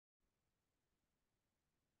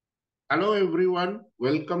Hello everyone,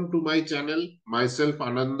 welcome to my channel, myself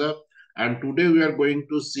Ananda, and today we are going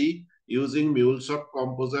to see using Mulesoft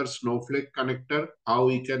Composer Snowflake connector how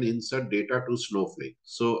we can insert data to Snowflake.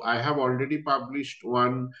 So I have already published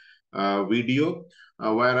one video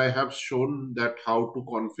where I have shown that how to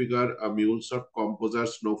configure a Mulesoft Composer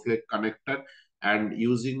Snowflake connector, and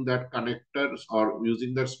using that connector or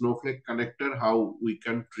using that Snowflake connector how we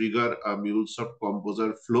can trigger a Mulesoft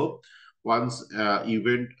Composer flow once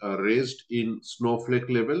event raised in Snowflake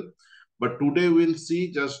level. But today we'll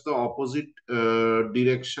see just the opposite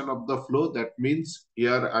direction of the flow. That means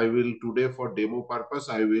here I will today for demo purpose,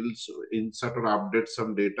 I will insert or update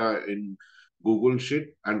some data in Google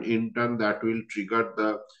Sheet, and in turn that will trigger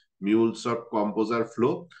the MuleSoft Composer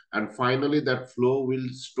flow. And finally that flow will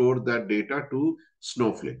store that data to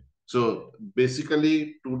Snowflake. So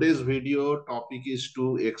basically today's video topic is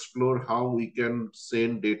to explore how we can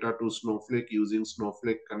send data to Snowflake using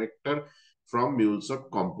Snowflake connector from Mulesoft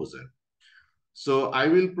Composer. So I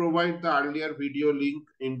will provide the earlier video link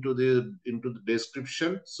into the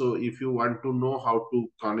description. So if you want to know how to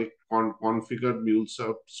configure how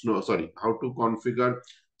to configure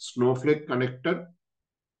Snowflake connector,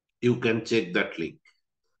 you can check that link.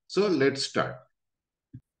 So let's start.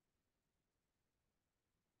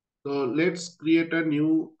 So let's create a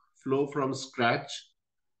new flow from scratch.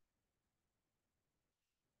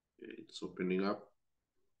 It's opening up.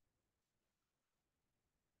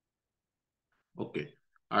 Okay,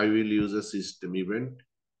 I will use a system event,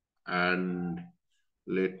 and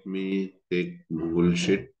let me take Google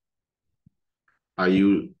Sheet.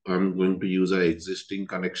 I'm going to use an existing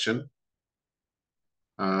connection.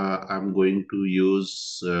 I'm going to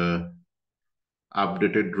use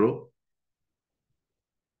updated row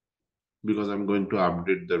because I'm going to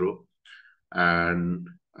update the row, and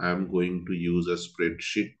I'm going to use a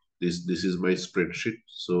spreadsheet. This is my spreadsheet.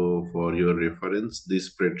 So for your reference,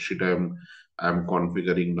 this spreadsheet I'm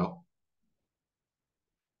configuring now.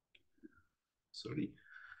 Sorry.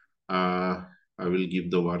 I will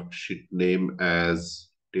give the worksheet name as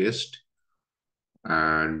test,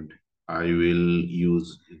 and I will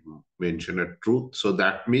mention a truth. So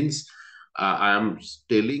that means I am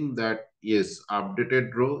telling that yes,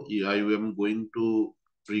 updated row, I am going to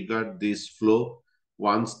trigger this flow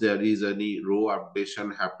once there is any row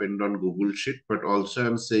updation happened on Google Sheet. But also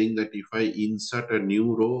I'm saying that if I insert a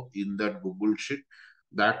new row in that Google Sheet,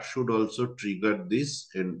 that should also trigger this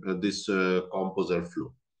in this composer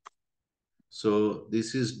flow. So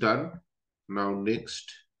this is done. Now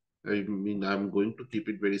next, I'm going to keep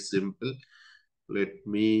it very simple. Let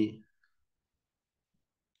me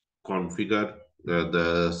configure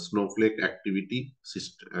the Snowflake activity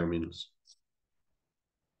system.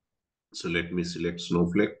 So let me select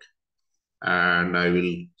Snowflake, and I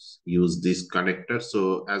will use this connector.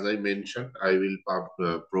 So as I mentioned, I will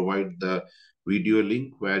provide the video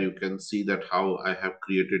link where you can see that how I have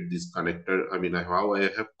created this connector. How I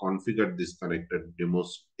have configured this connector,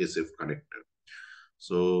 demos SF connector.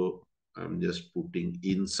 So I'm just putting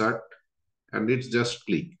insert, and it's just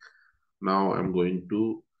click. Now I'm going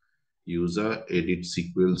to use a edit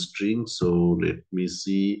SQL string. So let me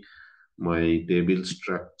see my table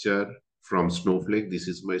structure from Snowflake. This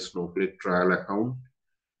is my Snowflake trial account.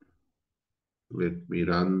 Let me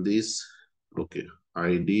run this. Okay,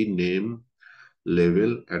 ID, name,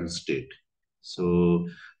 level, and state. So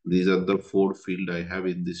these are the 4 fields I have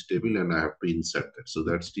in this table, and I have to insert that. So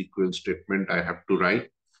that's the SQL statement I have to write.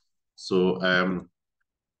 So I am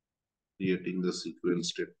creating the SQL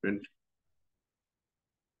statement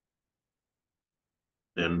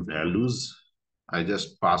and values. I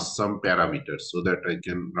just pass some parameters so that I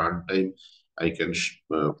can runtime, I can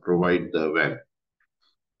provide the value.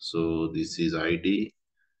 So this is ID,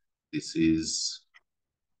 this is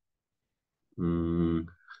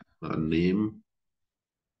a name.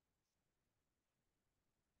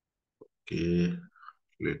 Okay,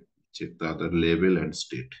 let me check the other level and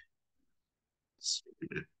state. So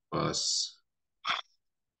let pass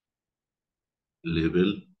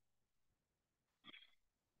level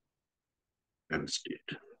and state.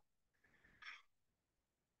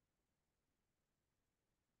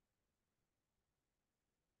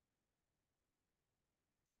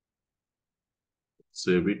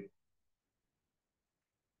 Save it.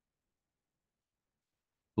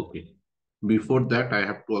 Okay. Before that, I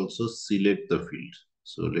have to also select the field.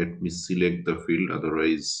 So let me select the field.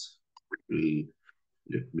 Otherwise,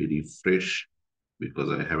 let me refresh because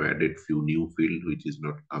I have added few new field which is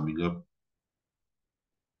not coming up.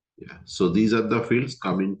 Yeah. So these are the fields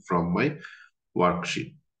coming from my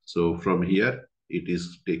worksheet. So from here, it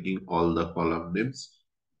is taking all the column names.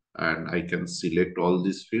 and I can select all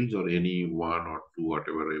these fields or any one or two,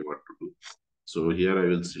 whatever I want to do. So here I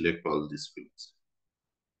will select all these fields.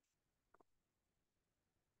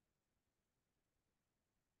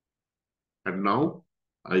 And now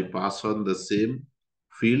I pass on the same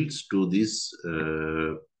fields to this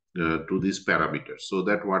parameter, so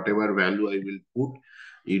that whatever value I will put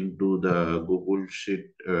into the Google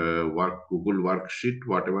worksheet,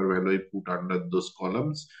 whatever value I put under those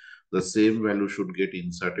columns, the same value should get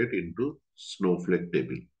inserted into Snowflake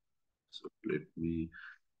table. So let me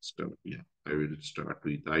start. Yeah, I will start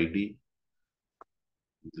with ID.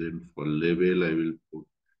 Then for label, I will put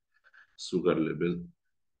sugar label.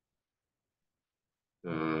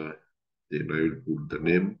 Then I will put the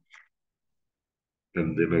name,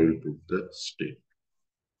 and then I will put the state.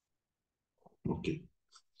 Okay.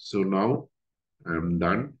 So now I'm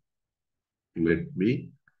done. Let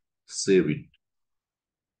me save it.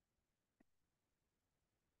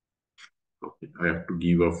 Okay. I have to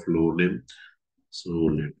give a flow name. So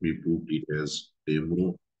let me put it as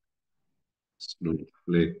demo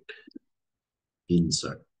Snowflake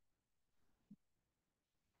insert.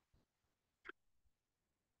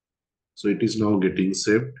 So it is now getting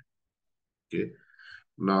saved. Okay.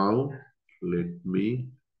 Now let me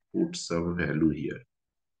put some value here.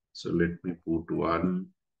 So let me put one.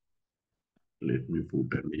 Let me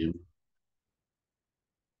put a name.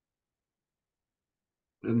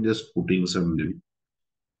 I'm just putting some name.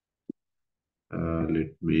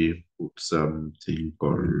 Let me put something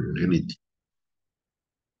called anything.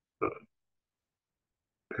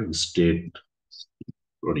 And state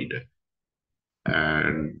Florida.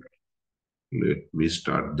 And let me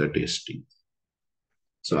start the testing.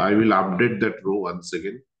 So I will update that row once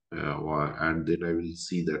again, and then I will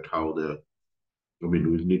see that how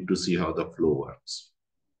we'll need to see how the flow works.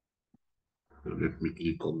 So let me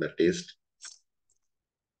click on the test.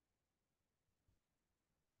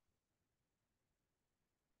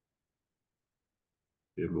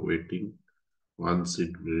 I'm waiting. Once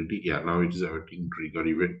it ready, yeah, now it is awaiting trigger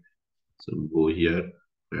event. So go here,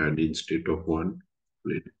 and instead of one,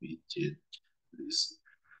 let me change this,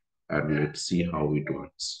 and let's see how it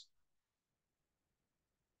works.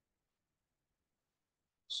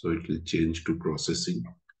 So it will change to processing.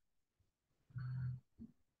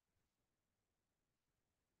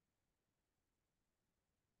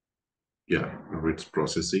 Yeah, now it's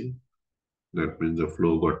processing. That means the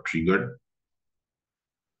flow got triggered.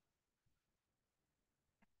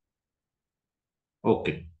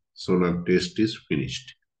 Okay, so now test is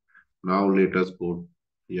finished. Now let us go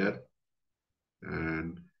here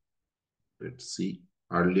and let's see.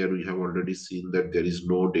 Earlier we have already seen that there is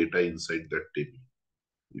no data inside that table.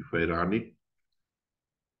 If I run it,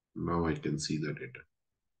 now I can see the data.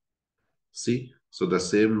 See, so the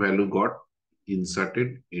same value got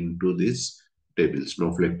inserted into this table,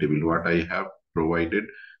 Snowflake table, what I have provided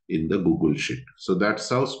in the Google Sheet. So that's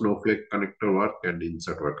how Snowflake connector work and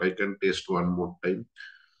insert work. I can test one more time.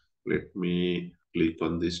 Let me click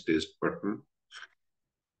on this test button.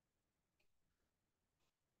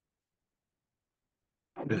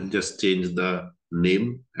 I'll just change the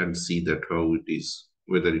name and see that how it is,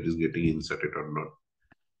 whether it is getting inserted or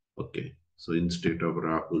not. Okay, so instead of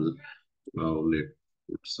Rahul, now let's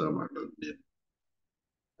put some other name,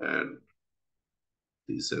 and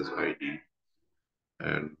this as ID,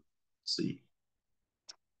 and see,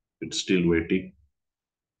 it's still waiting,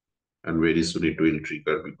 and very soon it will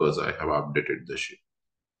trigger because I have updated the sheet.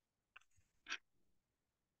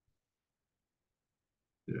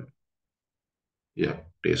 Yeah, yeah,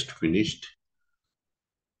 test finished.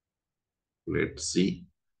 Let's see.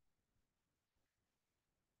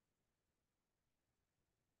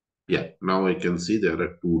 Yeah, now I can see there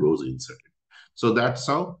are two rows inserted. So that's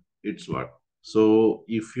how it's worked. So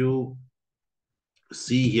if you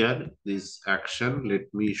see here this action,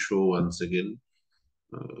 let me show once again.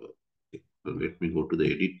 Uh, Let me go to the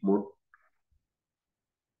edit mode.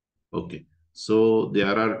 Okay, so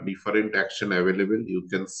there are different action available. You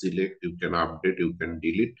can select, you can update, you can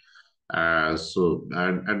delete. And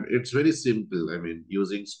it's very simple. I mean,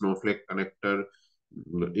 using Snowflake connector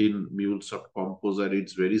in MuleSoft Composer,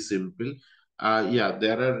 it's very simple. Yeah,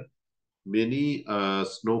 there are many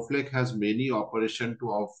Snowflake has many operation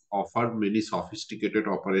to offer many sophisticated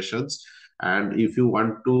operations, and if you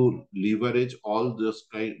want to leverage all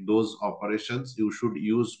those operations, you should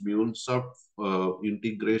use MuleSoft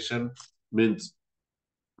integration. Means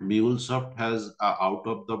MuleSoft has a out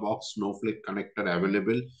of the box Snowflake connector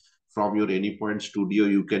available from your Anypoint Studio.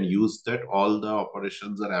 You can use that. All the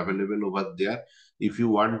operations are available over there. If you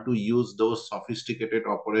want to use those sophisticated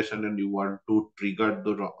operation and you want to trigger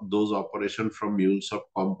those operation from Mulesoft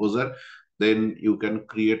Composer, then you can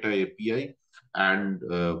create a API, and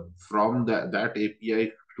from that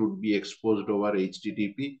API should be exposed over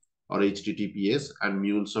HTTP or HTTPS, and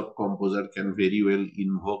Mulesoft Composer can very well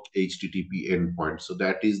invoke HTTP endpoint. So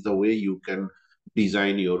that is the way you can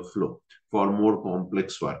design your flow for more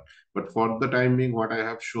complex work. But for the time being, what I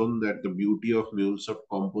have shown that the beauty of Mulesoft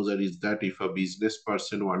Composer is that if a business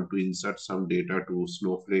person want to insert some data to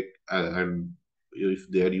Snowflake, and if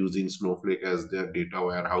they are using Snowflake as their data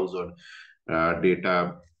warehouse or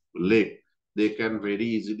data lake, they can very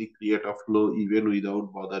easily create a flow even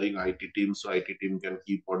without bothering IT team. So IT team can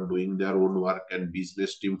keep on doing their own work, and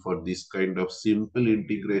business team, for this kind of simple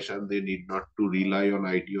integration, they need not to rely on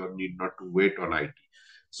IT or need not to wait on IT.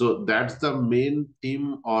 So that's the main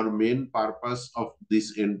theme or main purpose of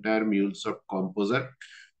this entire Mulesoft Composer.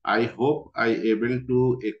 I hope I able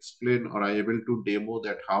to explain or I able to demo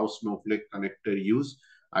that how Snowflake connector use.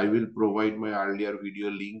 I will provide my earlier video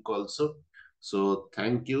link also. So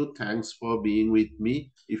thank you. Thanks for being with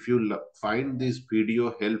me. If you find this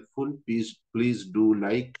video helpful, please do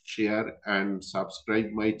like, share, and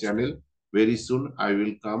subscribe my channel. Very soon I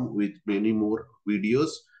will come with many more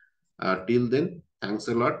videos. Till then, thanks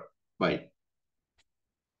a lot. Bye.